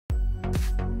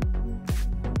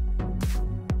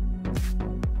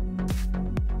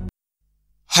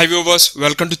Hi viewers,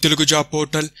 welcome to Telugu Job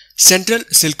Portal. Central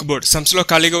Silk Board సంస్థలో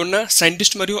ఖాళీగా ఉన్న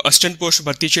scientist మరియు అసిస్టెంట్ పోస్ట్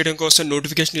భర్తీ చేయడం కోసం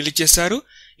నోటిఫికేషన్ రిలీజ్ చేశారు.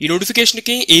 ఈ నోటిఫికేషన్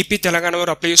కి ఏపీ తెలంగాణ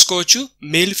వారు అప్లై చేసుకోవచ్చు.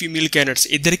 మేల్ ఫీమేల్ క్యాండిడేట్స్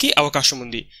ఇద్దరికి అవకాశం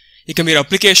ఉంది. ఇక మీరు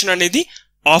అప్లికేషన్ అనేది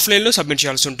ఆఫ్లైన్ లో సబ్మిట్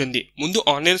చేయాల్సి ఉంటుంది. ముందు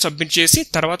ఆన్లైన్ సబ్మిట్ చేసి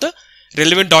తర్వాత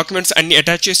రెలెవెంట్ డాక్యుమెంట్స్ అన్ని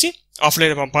అటాచ్ చేసి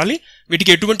ఆఫ్లైన్ పంపాలి.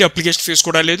 వీటికి ఎటువంటి అప్లికేషన్ ఫీజు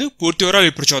కూడా లేదు. పూర్తి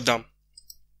వివరాలు ఇప్పుడు చూద్దాం.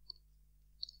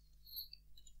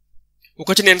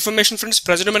 ఒక చిన్న ఇన్ఫర్మేషన్ ఫ్రెండ్స్,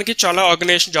 ప్రజెంట్ మనకి చాలా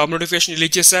ఆర్గనైజేషన్ జాబ్ నోటిఫికేషన్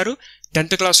రిలీజ్ చేశారు.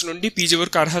 10th క్లాస్ నుండి పీజీ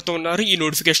వరకు అర్హత ఉన్నారు ఈ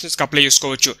నోటిఫికేషన్స్కి అప్లై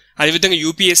చేసుకోవచ్చు. అదేవిధంగా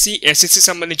యూపీఎస్సీ, ఎస్ఎస్సీ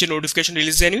సంబంధించిన నోటిఫికేషన్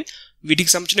రిలీజ్ అయినవి.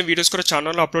 వీటికి సంబంధించిన వీడియోస్ కూడా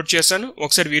ఛానల్లో అప్లోడ్ చేశాను,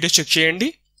 ఒకసారి వీడియోస్ చెక్ చేయండి.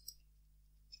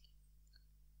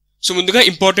 సో ముందుగా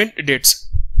ఇంపార్టెంట్ డేట్స్.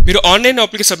 మీరు ఆన్లైన్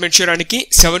అప్లికేషన్ సబ్మిట్ చేయడానికి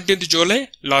 17th జూలై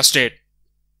లాస్ట్ డేట్.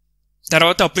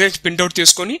 తర్వాత అప్లికేషన్ ప్రింట్అవుట్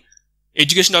తీసుకొని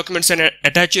ఎడ్యుకేషన్ డాక్యుమెంట్స్ అని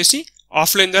అటాచ్ చేసి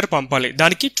ఆఫ్లైన్ ద్వారా పంపాలి.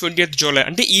 దానికి 20th జూలై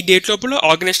అంటే ఈ డేట్ లోపల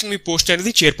ఆర్గనైజేషన్ మీ పోస్ట్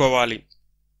అనేది చేరిపోవాలి.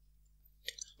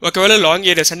 ఒకవేళ లాంగ్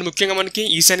ఏరియాస్ అంటే ముఖ్యంగా మనకి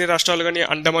ఈశాన్య రాష్ట్రాలు కానీ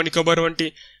అండమాన్ నికోబార్ వంటి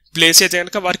ప్లేస్ అయితే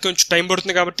కనుక వారికి కొంచెం టైం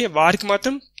పడుతుంది కాబట్టి వారికి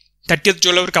మాత్రం 30th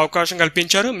జూలై వరకు అవకాశం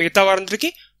కల్పించారు. మిగతా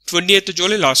వారందరికీ 28th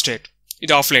జూలై లాస్ట్ డేట్.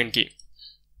 ఇది ఆఫ్లైన్కి.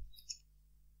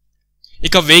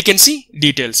 ఇక వేకెన్సీ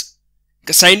డీటెయిల్స్.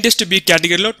 ఇక సైంటిస్ట్ బి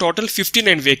కేటగిరీలో టోటల్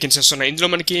 59 వేకెన్సీస్ ఉన్నాయి. ఇందులో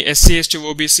మనకి SC, ST,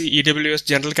 OBC, EWS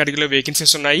general కేటగిరీలో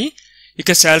వేకెన్సీస్ ఉన్నాయి.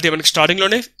 ఇక శాలరీ మనకి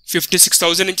స్టార్టింగ్లోనే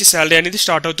 56,000 నుంచి శాలరీ అనేది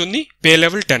స్టార్ట్ అవుతుంది. Pay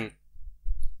level 10.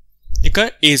 ఇక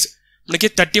ఏజ్ మనకి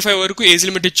 35 వరకు ఏజ్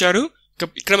లిమిట్ ఇచ్చారు.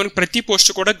 ఇక్కడ మనకి ప్రతి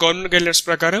పోస్ట్ కూడా గవర్నమెంట్ గైడ్లైన్స్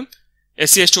ప్రకారం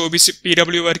ఎస్సీ, ఎస్టీ, ఓబీసీ,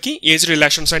 పీడబ్ల్యూ వారికి ఏజ్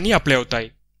రిలాక్షన్స్ అన్ని అప్లై అవుతాయి.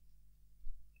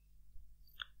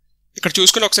 ఇక్కడ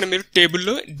చూసుకుని ఒకసారి మీరు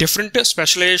టేబుల్లో డిఫరెంట్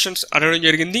స్పెషలైజేషన్స్ అడగడం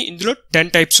జరిగింది. ఇందులో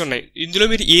 10 టైప్స్ ఉన్నాయి. ఇందులో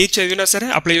మీరు ఏ చదివినా సరే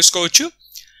అప్లై చేసుకోవచ్చు.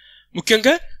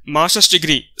 ముఖ్యంగా మాస్టర్స్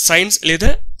డిగ్రీ సైన్స్ లేదా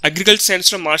అగ్రికల్చర్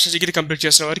సైన్స్లో మాస్టర్స్ డిగ్రీ కంప్లీట్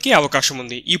చేసిన వారికి అవకాశం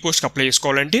ఉంది ఈ పోస్ట్కి అప్లై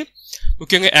చేసుకోవాలంటే.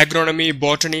 ముఖ్యంగా agronomy,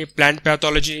 botany, plant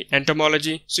pathology,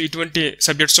 entomology, so ఇటువంటి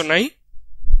సబ్జెక్ట్స్ ఉన్నాయి.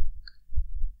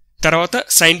 తర్వాత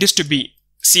సైంటిస్ట్ బి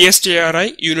సిఎస్టిఆర్ఐ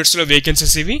యూనిట్స్లో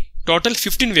వేకెన్సీస్ ఇవి. టోటల్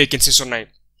 15 వేకెన్సీస్ ఉన్నాయి.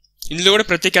 ఇందులో కూడా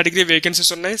ప్రతి కేటగిరీ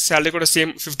వేకెన్సీస్ ఉన్నాయి. శాలరీ కూడా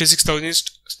సేమ్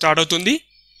 56,000 స్టార్ట్ అవుతుంది.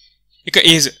 ఇక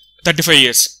ఏజ్ 35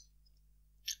 years.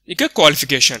 ఇక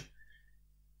క్వాలిఫికేషన్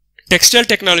టెక్స్టైల్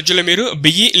టెక్నాలజీలో మీరు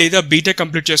బిఈ లేదా బీటెక్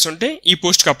కంప్లీట్ చేస్తుంటే ఈ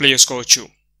పోస్ట్కి అప్లై చేసుకోవచ్చు.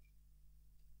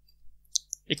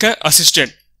 ఇక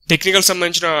అసిస్టెంట్ టెక్నికల్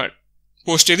సంబంధించిన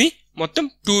పోస్ట్ ఇది. మొత్తం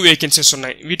 2 వేకెన్సీస్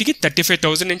ఉన్నాయి. వీటికి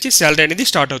 35,000 నుంచి శాలరీ అనేది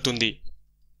స్టార్ట్ అవుతుంది.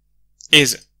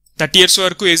 ఏజ్ 30 years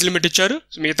వరకు ఏజ్ లిమిట్ ఇచ్చారు.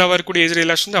 మిగతా వరకు కూడా ఏజ్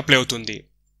రిలాక్షన్ అప్లై అవుతుంది.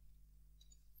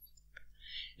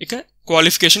 ఇక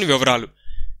క్వాలిఫికేషన్ వివరాలు.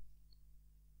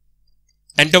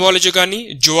 ఎంటమాలజీ కానీ,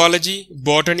 zoology,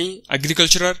 botany,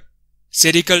 అగ్రికల్చరర్,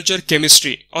 sericulture,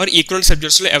 chemistry or equal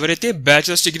సబ్జెక్ట్స్లో ఎవరైతే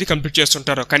బ్యాచిలర్స్ డిగ్రీ కంప్లీట్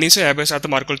చేస్తుంటారో కనీసం 50%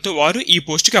 మార్కులతో వారు ఈ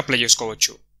పోస్ట్కి అప్లై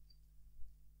చేసుకోవచ్చు.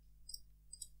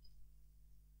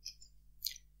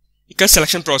 ఇక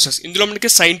సెలక్షన్ ప్రాసెస్. ఇందులో మనకి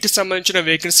సైంటిస్ట్ సంబంధించిన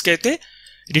వేకెన్సీకి అయితే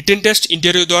రిటన్ టెస్ట్,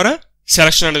 ఇంటర్వ్యూ ద్వారా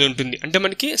సెలక్షన్ అనేది ఉంటుంది. అంటే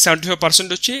మనకి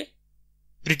 75% వచ్చి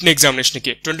రిటన్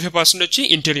ఎగ్జామినేషన్కి, 25% వచ్చి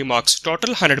ఇంటర్వ్యూ మార్క్స్,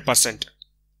 టోటల్ 100%.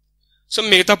 సో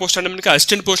మిగతా పోస్ట్ అంటే మనకి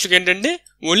అసిస్టెంట్ పోస్టులకి ఏంటంటే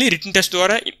ఓన్లీ రిటన్ టెస్ట్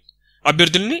ద్వారా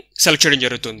అభ్యర్థుల్ని సెలెక్ట్ చేయడం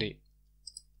జరుగుతుంది.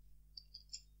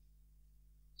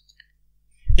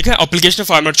 ఇక అప్లికేషన్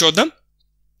ఫార్మాట్ చూద్దాం.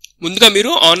 ముందుగా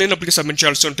మీరు ఆన్లైన్ అప్లికేషన్ సబ్మిట్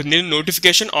చేయాల్సి ఉంటుంది. నేను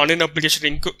నోటిఫికేషన్, ఆన్లైన్ అప్లికేషన్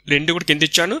లింక్ 2 కూడా కింద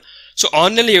ఇచ్చాను. సో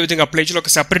ఆన్లైన్లో ఏ విధంగా అప్లై చేయాలో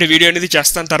ఒక సెపరేట్ వీడియో అనేది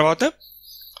చేస్తాను తర్వాత.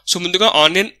 సో ముందుగా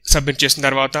ఆన్లైన్ సబ్మిట్ చేసిన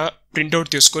తర్వాత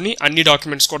ప్రింట్అవుట్ తీసుకొని అన్ని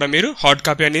డాక్యుమెంట్స్ కూడా మీరు హార్డ్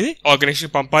కాపీ అనేది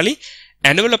ఆర్గనైజేషన్ పంపాలి.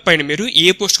 ఎన్వలప్ పైన మీరు ఏ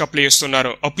పోస్ట్కి అప్లై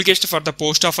చేస్తున్నారో application for the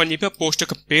post of అని చెప్పి ఆ పోస్ట్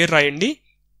యొక్క పేరు రాయండి.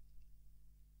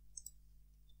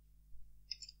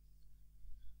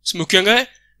 సో ముఖ్యంగా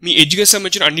మీ ఎడ్యుకేషన్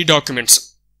సంబంధించిన అన్ని డాక్యుమెంట్స్,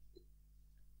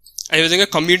 అదేవిధంగా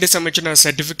కమ్యూనిటీకి సంబంధించిన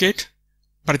సర్టిఫికేట్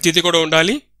ప్రతిదీ కూడా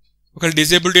ఉండాలి. ఒకవేళ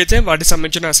డిజేబుల్డ్ అయితే వాటికి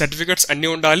సంబంధించిన సర్టిఫికేట్స్ అన్నీ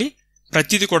ఉండాలి.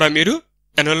 ప్రతిదీ కూడా మీరు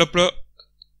ఎన్వలప్లో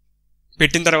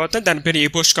పెట్టిన తర్వాత దాని పేరు ఏ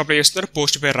పోస్ట్కి అప్లై చేస్తున్నారో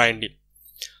పోస్ట్ పేరు రాయండి.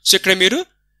 సో ఇక్కడ మీరు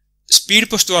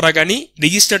స్పీడ్ పోస్ట్ ద్వారా కానీ,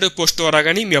 రిజిస్టర్డ్ పోస్ట్ ద్వారా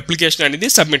కానీ మీ అప్లికేషన్ అనేది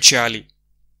సబ్మిట్ చేయాలి.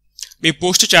 మీ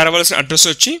పోస్ట్ చేరవలసిన అడ్రస్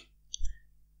వచ్చి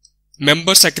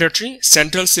member secretary,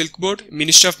 central silk board,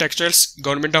 ministry of textiles,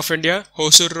 government of India,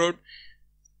 Hosur road,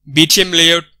 BTM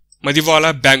layout, మదివాలా,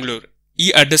 Bengaluru. ఈ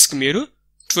అడ్రస్కి మీరు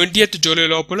 20th జూలై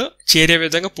లోపల చేరే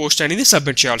విధంగా పోస్ట్ అనేది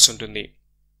సబ్మిట్ చేయాల్సి ఉంటుంది.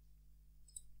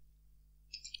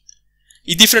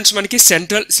 ఇది ఫ్రెండ్స్ మనకి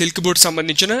సెంట్రల్ సిల్క్ బోర్డ్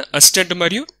సంబంధించిన అసిస్టెంట్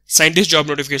మరియు సైంటిస్ట్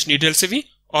జాబ్ నోటిఫికేషన్ డీటెయిల్స్ ఇవి.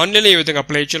 ఆన్లైన్లో ఏ విధంగా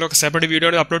అప్లై చేయాలో ఒక సెపరేట్ వీడియో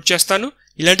అప్లోడ్ చేస్తాను.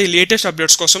 ఇలాంటి లేటెస్ట్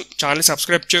అప్డేట్స్ కోసం ఛానల్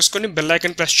సబ్స్క్రైబ్ చేసుకొని బెల్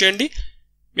ఐకాన్ ప్రెస్ చేయండి.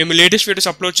 మేము లేటెస్ట్ వీడియోస్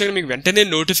అప్లోడ్ చేయడం మీకు వెంటనే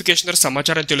నోటిఫికేషన్ ద్వారా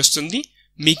సమాచారం తెలుస్తుంది.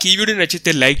 మీకు ఈ వీడియో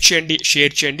నచ్చితే లైక్ చేయండి,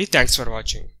 షేర్ చేయండి. Thanks for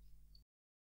watching.